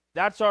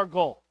 That's our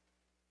goal.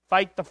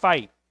 Fight the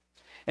fight.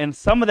 And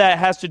some of that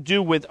has to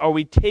do with, are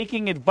we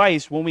taking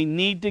advice when we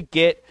need to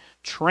get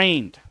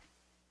trained?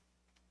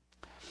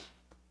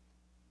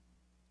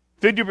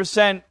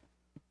 50%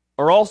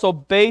 are also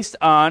based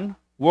on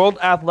World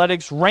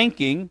Athletics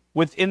ranking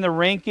within the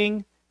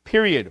ranking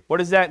period. What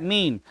does that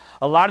mean?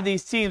 A lot of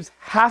these teams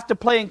have to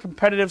play in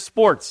competitive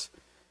sports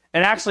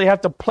and actually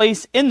have to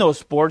place in those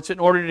sports in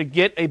order to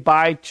get a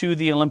bye to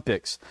the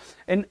Olympics.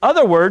 In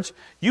other words,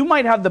 you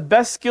might have the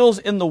best skills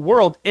in the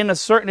world in a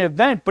certain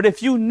event, but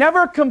if you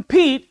never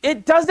compete,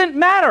 it doesn't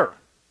matter.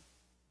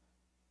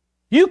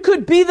 You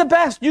could be the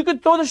best. You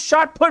could throw the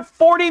shot put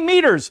 40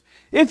 meters.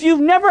 If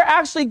you've never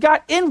actually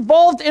got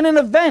involved in an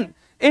event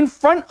in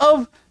front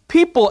of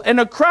people in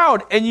a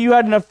crowd and you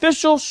had an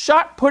official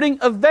shot putting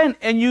event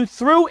and you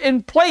threw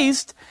and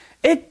placed,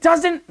 it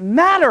doesn't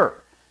matter.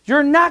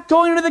 You're not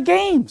going to the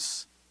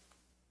games.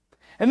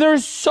 And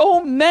there's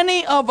so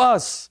many of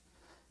us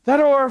that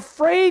are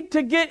afraid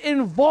to get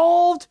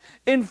involved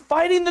in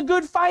fighting the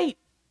good fight.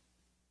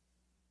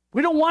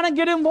 We don't want to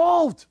get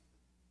involved.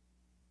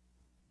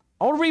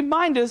 I want to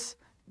remind us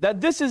that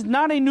this is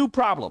not a new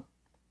problem.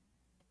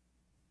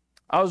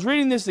 I was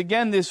reading this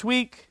again this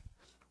week.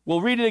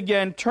 We'll read it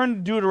again. Turn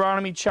to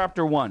Deuteronomy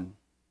chapter 1.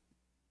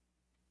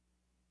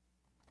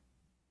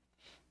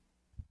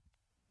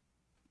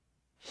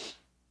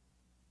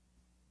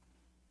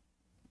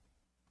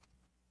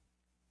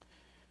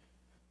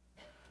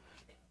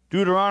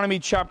 Deuteronomy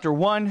chapter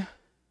 1.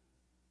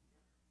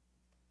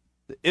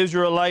 The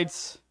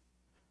Israelites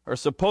are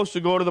supposed to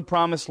go to the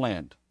promised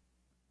land.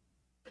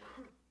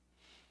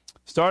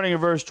 Starting in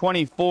verse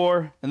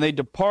 24, and they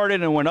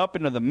departed and went up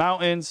into the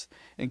mountains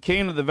and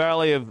came to the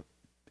valley of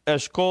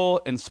Eshcol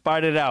and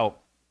spied it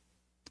out.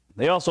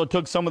 They also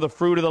took some of the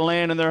fruit of the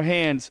land in their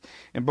hands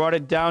and brought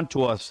it down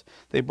to us.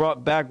 They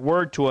brought back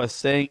word to us,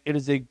 saying, it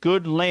is a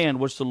good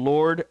land which the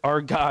Lord our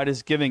God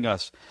is giving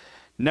us.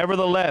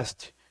 Nevertheless,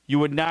 you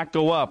would not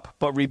go up,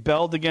 but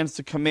rebelled against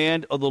the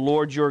command of the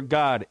Lord your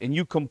God. And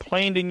you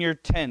complained in your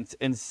tents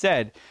and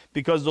said,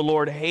 because the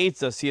Lord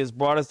hates us, he has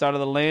brought us out of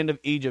the land of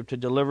Egypt to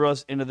deliver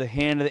us into the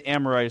hand of the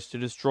Amorites to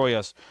destroy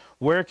us.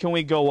 Where can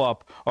we go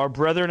up? Our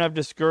brethren have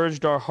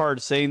discouraged our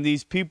hearts, saying,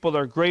 these people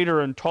are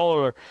greater and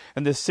taller,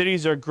 and the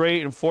cities are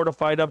great and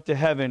fortified up to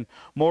heaven.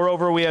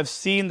 Moreover, we have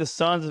seen the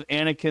sons of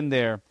Anakim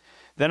there.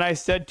 Then I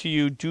said to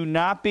you, do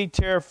not be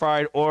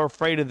terrified or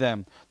afraid of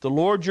them. The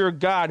Lord your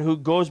God who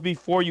goes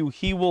before you,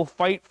 he will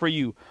fight for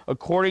you,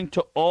 according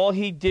to all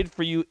he did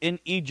for you in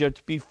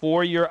Egypt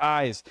before your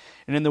eyes.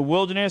 And in the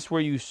wilderness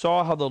where you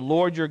saw how the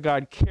Lord your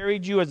God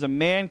carried you as a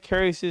man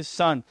carries his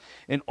son,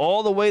 in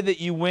all the way that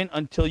you went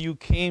until you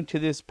came to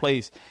this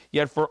place.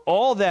 Yet for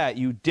all that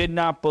you did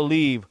not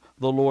believe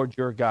the Lord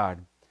your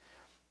God.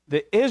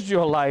 The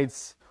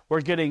Israelites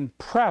were getting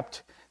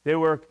prepped. They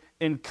were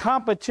in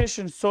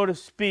competition, so to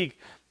speak.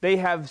 They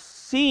have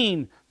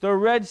seen the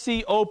Red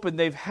Sea open.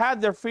 They've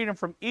had their freedom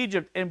from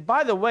Egypt. And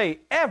by the way,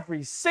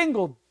 every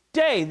single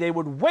day they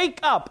would wake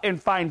up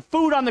and find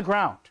food on the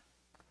ground.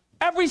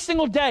 Every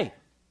single day.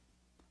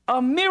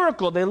 A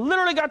miracle. They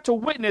literally got to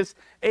witness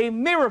a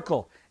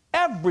miracle.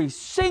 Every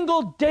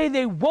single day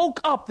they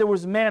woke up, there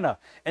was manna.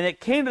 And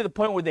it came to the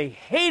point where they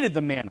hated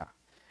the manna.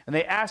 And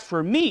they asked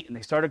for meat, and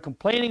they started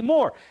complaining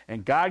more.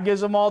 And God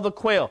gives them all the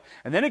quail.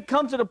 And then it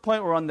comes to the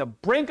point where on the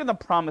brink of the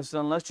promised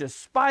land, let's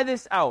just spy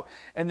this out.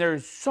 And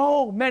there's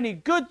so many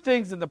good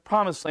things in the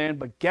promised land,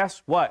 but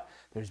guess what?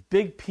 There's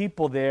big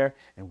people there,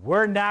 and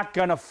we're not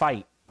going to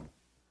fight.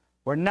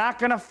 We're not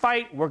going to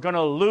fight. We're going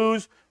to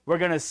lose. We're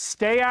going to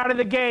stay out of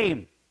the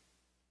game.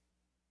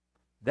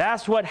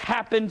 That's what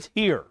happened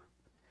here,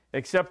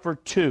 except for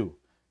two,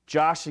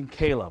 Josh and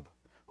Caleb,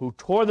 who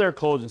tore their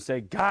clothes and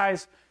said,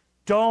 guys,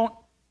 don't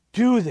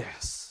do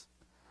this.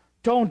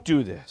 Don't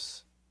do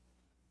this.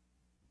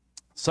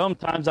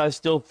 Sometimes I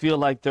still feel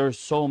like there's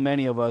so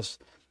many of us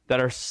that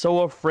are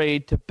so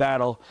afraid to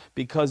battle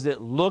because it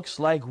looks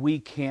like we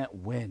can't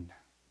win.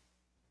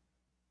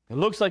 It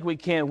looks like we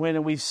can't win,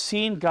 and we've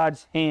seen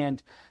God's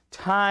hand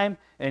time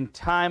and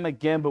time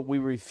again, but we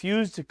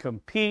refuse to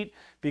compete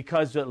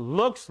because it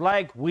looks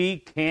like we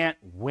can't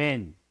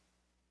win.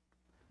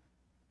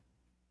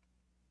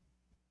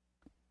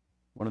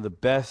 One of the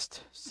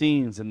best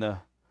scenes in the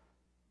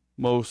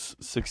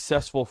most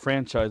successful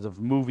franchise of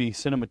movie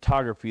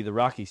cinematography, the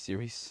Rocky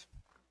series.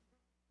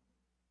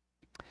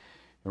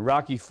 In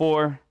Rocky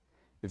IV,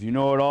 if you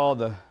know it all,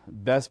 the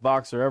best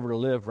boxer ever to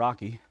live,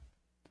 Rocky.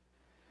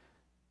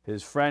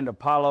 His friend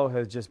Apollo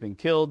has just been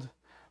killed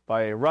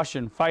by a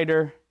Russian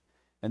fighter,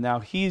 and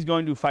now he's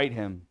going to fight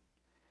him.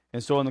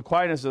 And so in the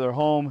quietness of their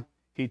home,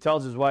 he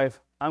tells his wife,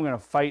 I'm going to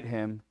fight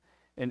him.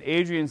 And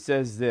Adrian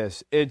says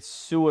this, it's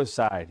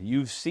suicide.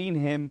 You've seen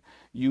him.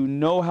 You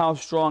know how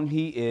strong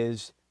he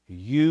is.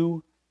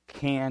 You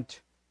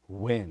can't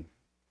win.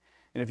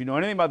 And if you know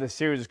anything about this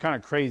series, it's kind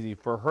of crazy.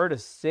 For her to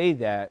say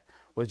that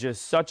was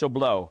just such a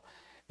blow.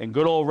 And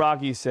good old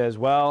Rocky says,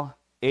 well,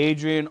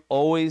 Adrian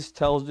always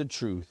tells the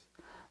truth.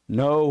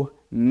 No,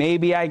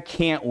 maybe I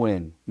can't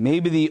win.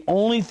 Maybe the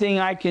only thing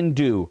I can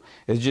do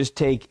is just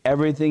take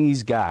everything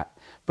he's got.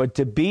 But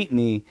to beat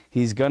me,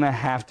 he's going to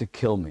have to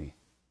kill me.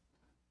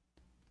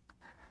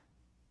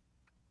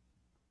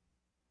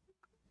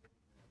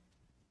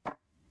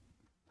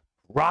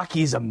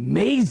 Rocky's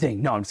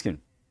amazing. No, I'm just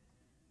kidding.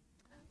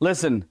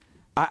 Listen,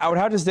 I would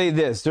have to say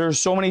this. There are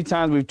so many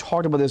times, we've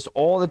talked about this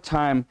all the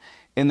time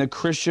in the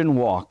Christian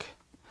walk,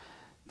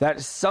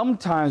 that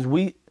sometimes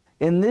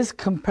in this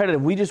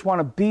competitive, we just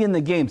want to be in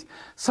the games.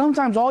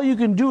 Sometimes all you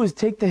can do is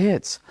take the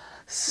hits.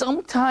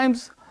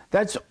 Sometimes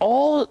that's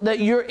all that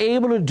you're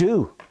able to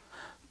do.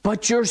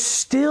 But you're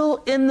still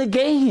in the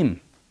game.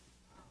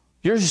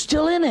 You're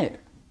still in it.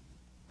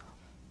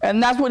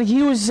 And that's what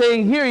he was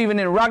saying here, even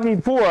in Rocky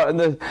IV,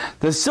 and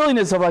the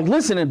silliness of like,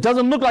 listen, it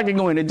doesn't look like I'm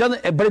going.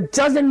 But it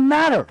doesn't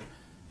matter.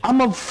 I'm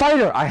a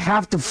fighter. I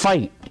have to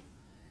fight.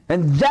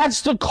 And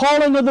that's the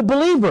calling of the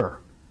believer.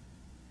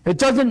 It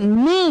doesn't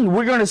mean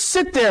we're going to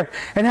sit there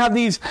and have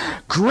these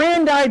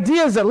grand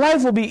ideas that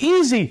life will be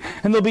easy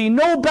and there'll be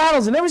no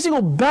battles and every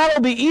single battle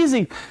will be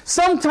easy.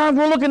 Sometimes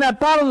we're looking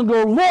at battles and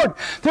go, Lord,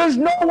 there's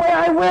no way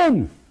I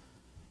win.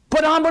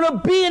 But I'm going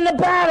to be in the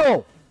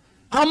battle.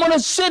 I'm going to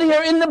sit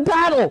here in the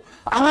battle.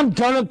 I'm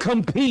going to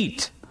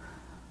compete.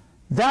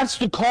 That's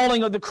the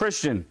calling of the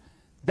Christian.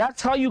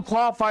 That's how you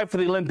qualify for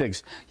the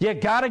Olympics. You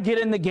got to get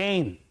in the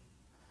game.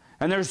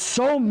 And there's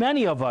so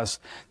many of us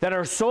that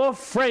are so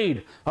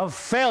afraid of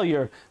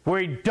failure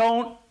we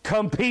don't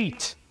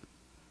compete.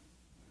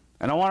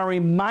 And I want to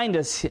remind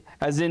us,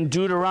 as in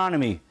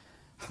Deuteronomy,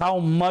 how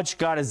much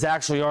God has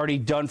actually already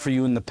done for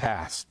you in the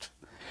past.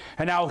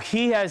 And how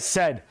he has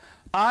said,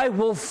 I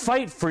will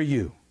fight for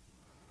you.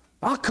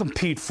 I'll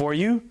compete for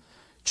you.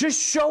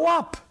 Just show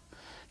up.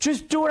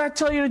 Just do what I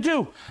tell you to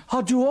do.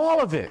 I'll do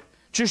all of it.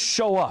 Just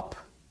show up.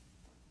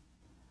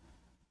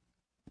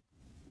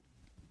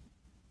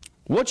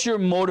 What's your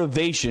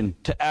motivation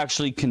to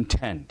actually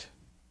contend?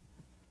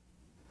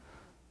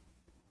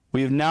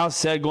 We have now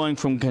said going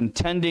from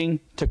contending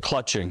to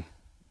clutching.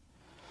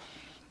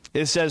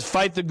 It says,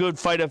 fight the good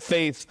fight of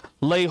faith,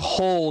 lay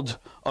hold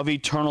of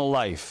eternal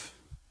life.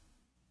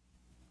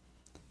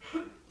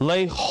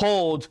 Lay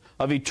hold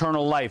of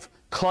eternal life.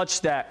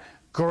 Clutch that.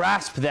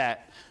 Grasp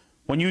that.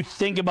 When you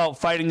think about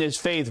fighting this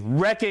faith,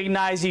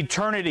 recognize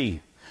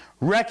eternity.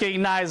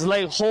 Recognize,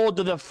 lay hold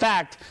of the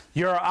fact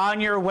you're on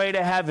your way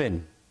to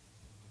heaven.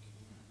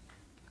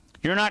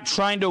 You're not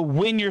trying to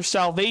win your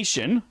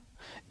salvation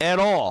at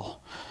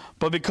all,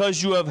 but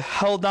because you have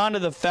held on to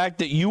the fact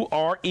that you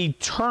are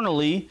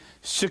eternally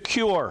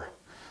secure.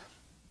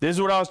 This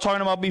is what I was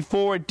talking about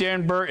before with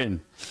Dan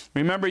Burton.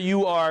 Remember,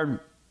 you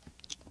are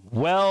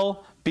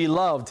well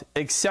beloved,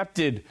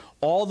 accepted,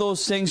 all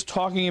those things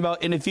talking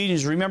about in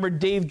Ephesians. Remember,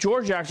 Dave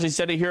George actually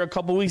said it here a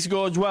couple weeks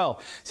ago as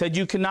well. Said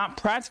you cannot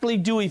practically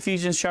do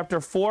Ephesians chapter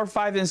 4,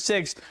 5, and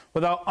 6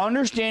 without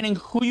understanding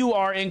who you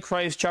are in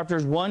Christ,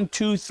 chapters 1,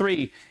 2,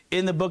 3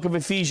 in the book of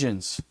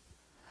Ephesians.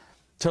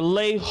 To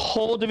lay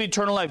hold of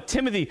eternal life.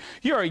 Timothy,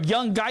 you're a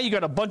young guy. You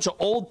got a bunch of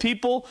old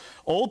people.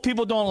 Old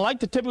people don't like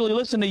to typically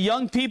listen to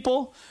young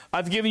people.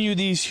 I've given you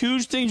these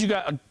huge things. You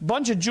got a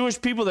bunch of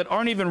Jewish people that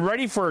aren't even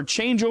ready for a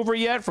changeover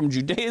yet from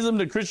Judaism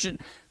to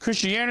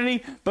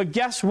Christianity. But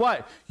guess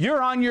what?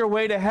 You're on your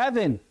way to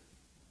heaven.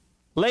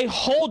 Lay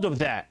hold of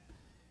that.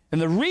 And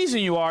the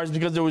reason you are is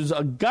because there was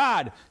a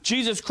God,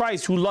 Jesus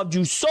Christ, who loved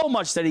you so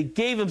much that he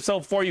gave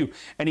himself for you,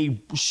 and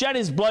he shed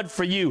his blood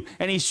for you,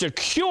 and he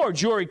secured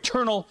your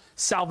eternal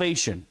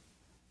salvation.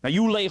 Now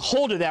you lay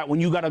hold of that when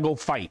you got to go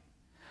fight.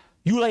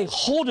 You lay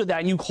hold of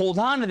that and you hold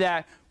on to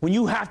that when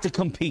you have to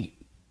compete.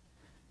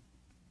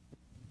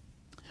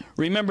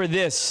 Remember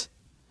this,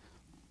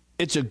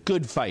 it's a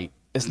good fight.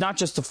 It's not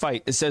just a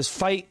fight. It says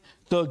fight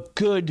the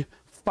good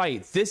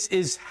fight. This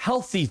is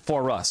healthy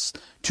for us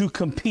to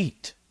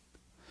compete.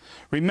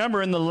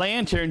 Remember in the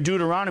land here in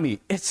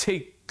Deuteronomy, it's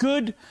a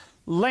good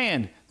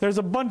land. There's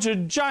a bunch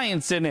of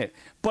giants in it,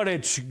 but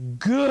it's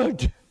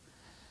good.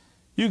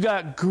 You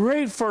got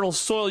great fertile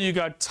soil. You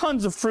got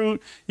tons of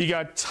fruit. You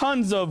got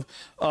tons of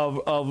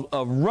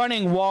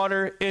running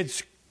water.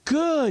 It's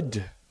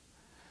good.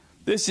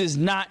 This is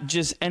not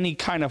just any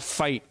kind of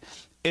fight.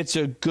 It's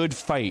a good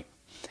fight.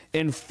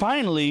 And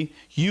finally,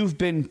 you've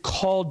been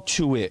called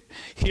to it.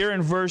 Here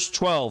in verse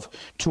 12,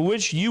 to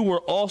which you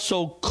were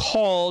also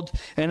called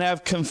and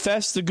have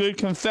confessed the good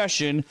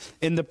confession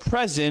in the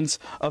presence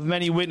of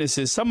many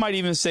witnesses. Some might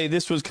even say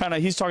this was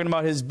he's talking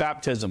about his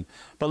baptism.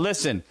 But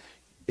listen,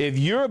 if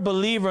you're a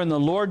believer in the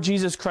Lord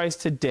Jesus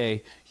Christ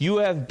today, you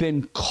have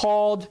been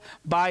called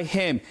by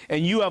him.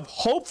 And you have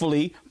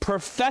hopefully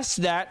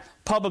professed that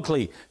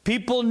publicly.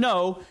 People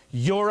know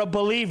you're a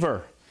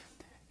believer.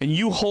 And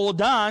you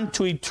hold on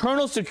to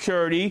eternal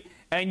security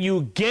and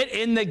you get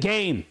in the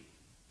game.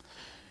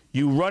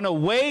 You run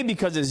away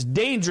because it's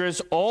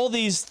dangerous. All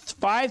these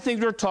 5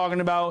 things we're talking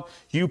about,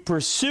 you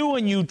pursue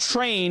and you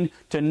train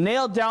to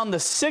nail down the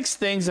 6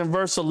 things in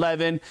verse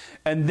 11,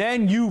 and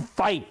then you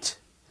fight.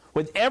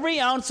 With every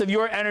ounce of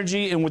your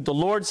energy and with the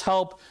Lord's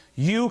help,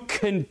 you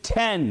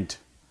contend.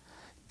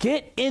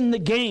 Get in the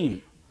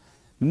game.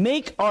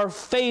 Make our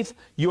faith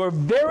your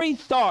very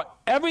thought.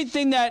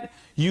 Everything that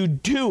you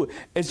do,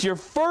 it's your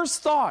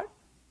first thought.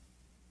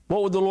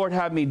 What would the Lord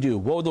have me do?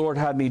 What would the Lord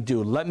have me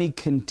do? Let me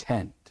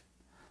contend.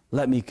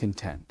 Let me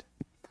contend.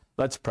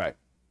 Let's pray.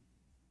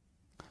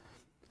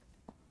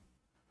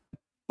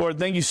 Lord,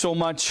 thank you so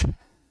much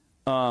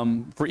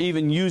for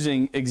even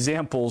using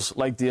examples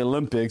like the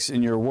Olympics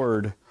in your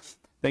word.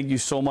 Thank you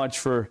so much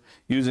for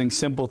using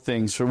simple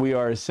things, for we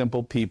are a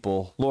simple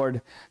people.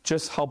 Lord,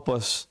 just help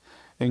us,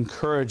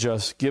 encourage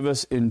us, give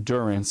us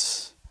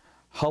endurance.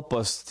 Help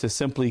us to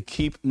simply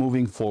keep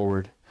moving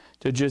forward,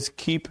 to just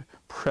keep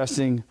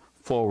pressing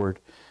forward,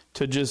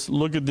 to just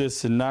look at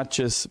this and not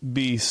just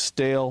be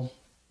stale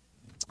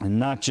and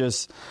not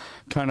just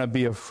kind of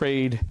be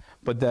afraid,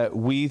 but that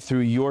we,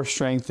 through your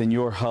strength and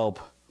your help,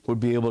 would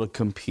be able to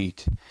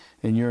compete.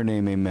 In your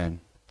name,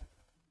 amen.